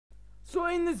So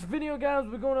in this video, guys,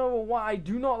 we're going over what I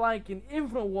do not like in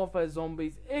Infinite Warfare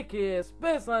zombies, aka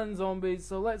Spaceland zombies.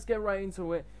 So let's get right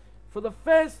into it. For the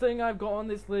first thing I've got on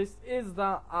this list is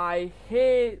that I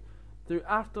hate the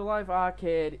Afterlife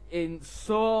arcade in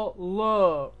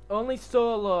solo. Only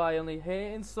solo. I only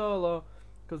hate in solo.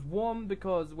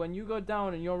 Because when you go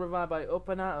down and you're revived by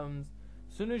open atoms,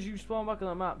 as soon as you spawn back on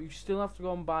the map, you still have to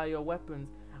go and buy your weapons.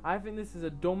 I think this is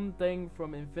a dumb thing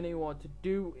from Infinity Ward to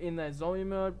do in their zombie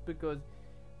mode, because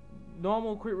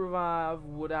normal quick revive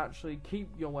would actually keep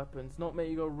your weapons, not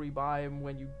make you go rebuy them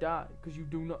when you die. Because you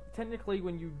do not, technically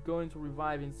when you go into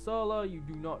revive in solo, you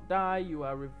do not die, you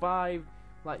are revived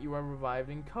like you are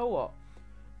revived in co-op.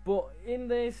 But in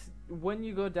this, when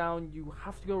you go down, you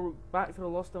have to go back to the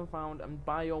Lost and Found and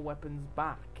buy your weapons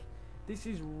back. This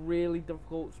is really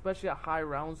difficult, especially at high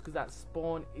rounds, because that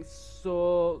spawn is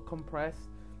so compressed.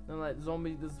 And like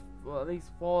zombies, there's at least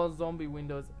 4 zombie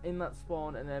windows in that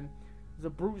spawn, and then there's a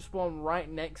brute spawn right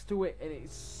next to it, and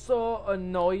it's so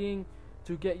annoying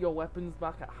to get your weapons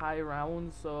back at high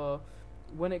rounds. So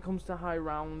when it comes to high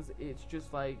rounds, it's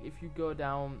just like if you go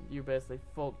down, you're basically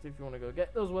fucked if you want to go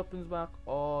get those weapons back,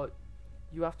 or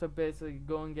you have to basically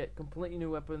go and get completely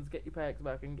new weapons, get your packs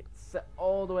back, and get set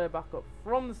all the way back up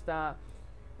from the start.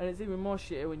 And it's even more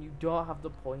shitty when you don't have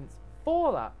the points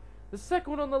for that. The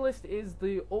second one on the list is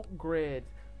the upgrade.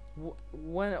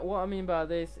 What I mean by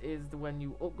this is when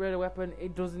you upgrade a weapon,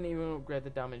 it doesn't even upgrade the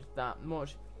damage that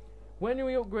much. When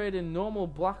we upgrade in normal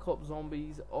Black Ops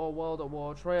zombies or World at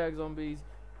War Triad zombies,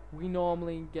 we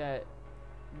normally get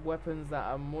weapons that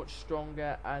are much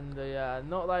stronger, and they are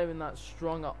not even that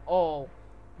strong at all,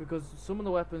 because some of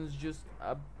the weapons just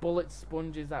are bullet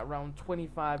sponges at around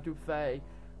 25 to 30.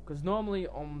 Because normally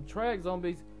on Triad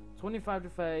zombies, 25 to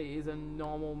 30 is a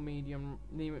normal medium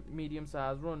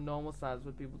size run, normal size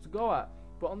for people to go at.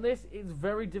 But on this, it's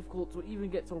very difficult to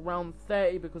even get to round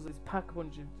 30 because of this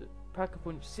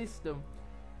pack-a-punch system.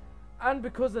 And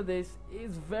because of this,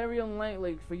 it's very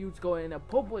unlikely for you to go in a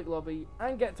public lobby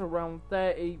and get to round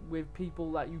 30 with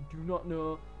people that you do not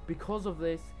know. Because of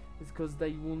this, it's because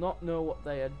they will not know what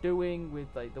they are doing with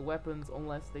like the weapons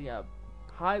unless they are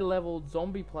high-level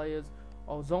zombie players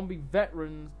or zombie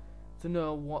veterans to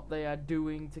know what they are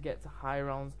doing to get to high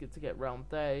rounds, to get round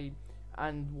 30,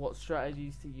 and what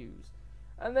strategies to use.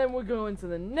 And then we're going to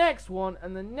the next one,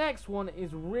 and the next one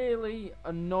is really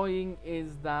annoying.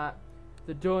 Is that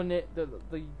the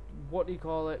what do you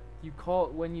call it? You call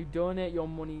it when you donate your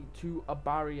money to a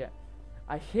barrier.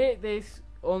 I hate this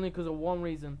only because of one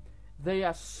reason: they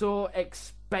are so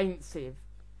expensive.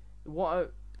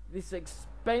 This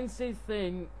expensive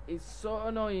thing is so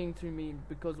annoying to me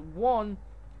because one,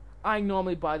 I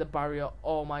normally buy the barrier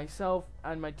all myself,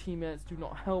 and my teammates do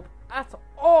not help at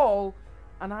all,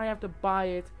 and I have to buy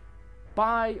it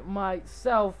by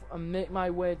myself and make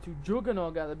my way to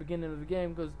Juggernaut at the beginning of the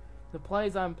game, because the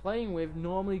players I'm playing with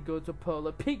normally go to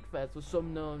Polar Peak Fest for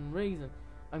some known reason.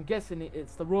 I'm guessing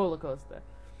it's the roller coaster.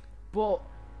 But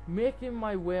making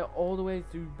my way all the way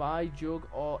to buy Jug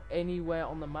or anywhere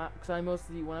on the map, because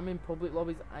when I'm in public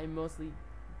lobbies, I mostly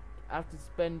have to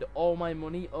spend all my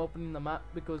money opening the map,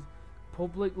 because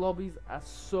public lobbies are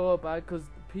so bad, because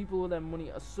people with their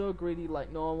money are so greedy like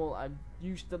normal. I'm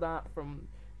used to that from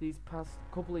these past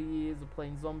couple of years of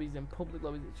playing zombies in public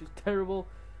lobbies. It's just terrible.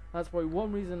 That's probably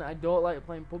one reason I don't like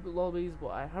playing public lobbies, but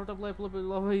I have to play public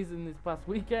lobbies in this past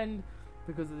weekend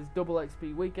because of this double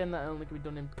XP weekend that only can be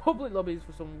done in public lobbies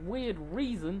for some weird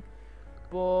reason.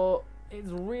 But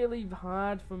it's really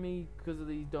hard for me because of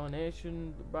these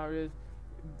donation barriers.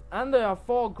 And they are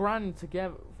 $4,000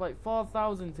 together, like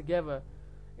 4,000 together.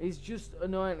 It's just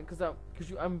annoying because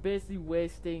I'm basically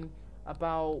wasting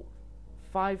about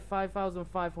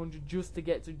 5,500 just to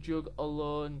get to Jug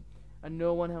alone, and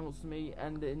no one helps me.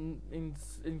 And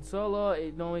in solo,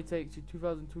 it normally takes you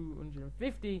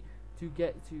 2,250 to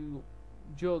get to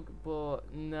Jug,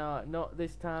 but no, not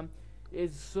this time.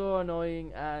 It's so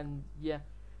annoying, and yeah.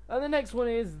 And the next one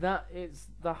is that it's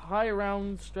the high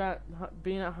round strat,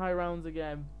 being at high rounds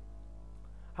again.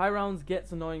 High rounds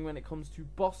gets annoying when it comes to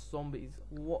boss zombies.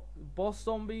 Boss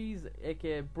zombies,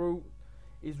 aka Brute,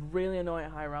 is really annoying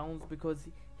at high rounds because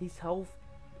his health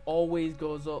always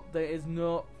goes up. There is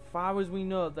no, far as we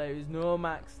know, there is no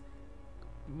max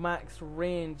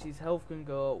range his health can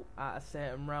go at a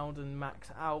certain round and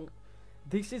max out.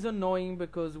 This is annoying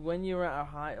because when you're at a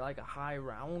high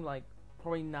round, like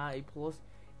probably 90 plus,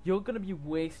 you're gonna be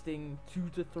wasting 2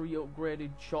 to 3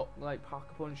 upgraded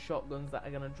pack-a-punch shotguns that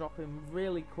are gonna drop in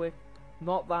really quick,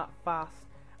 not that fast,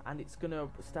 and it's gonna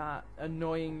start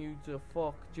annoying you to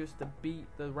fuck just to beat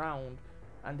the round.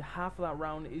 And half of that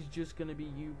round is just gonna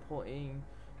be you putting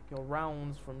your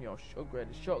rounds from your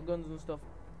upgraded shotguns and stuff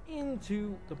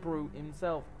into the brute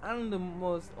himself. And the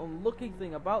most unlucky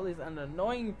thing about this and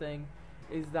annoying thing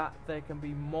is that there can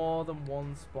be more than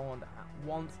one spawned at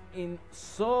once in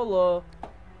solo.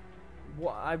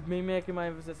 What I've been making my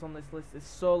emphasis on this list is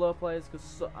solo players,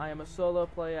 because I am a solo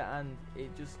player, and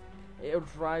it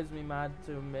drives me mad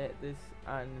to make this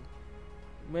and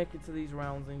make it to these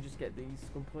rounds and just get these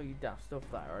completely daft stuff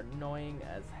that are annoying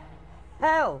as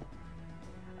hell.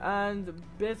 And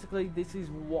basically this is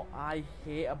what I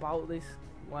hate about this,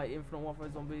 like Infinite Warfare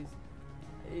Zombies.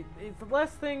 It's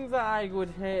less things that I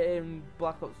would hate in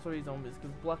Black Ops 3 Zombies,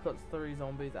 because Black Ops 3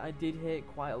 Zombies I did hate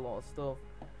quite a lot of stuff.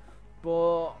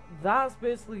 But that's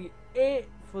basically it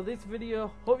for this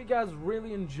video. Hope you guys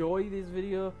really enjoy this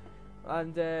video,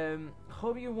 and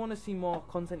hope you want to see more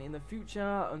content in the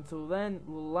future. Until then,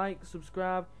 like,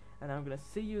 subscribe, and I'm gonna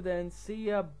see you then. See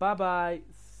ya, bye bye,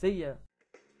 see ya.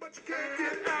 But you can't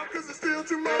get out 'cause there's still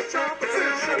too much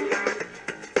competition.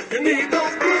 You need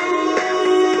those blue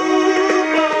balls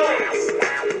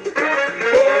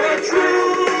for a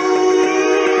true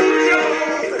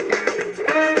job.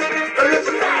 And it's a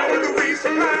power to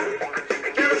resupply.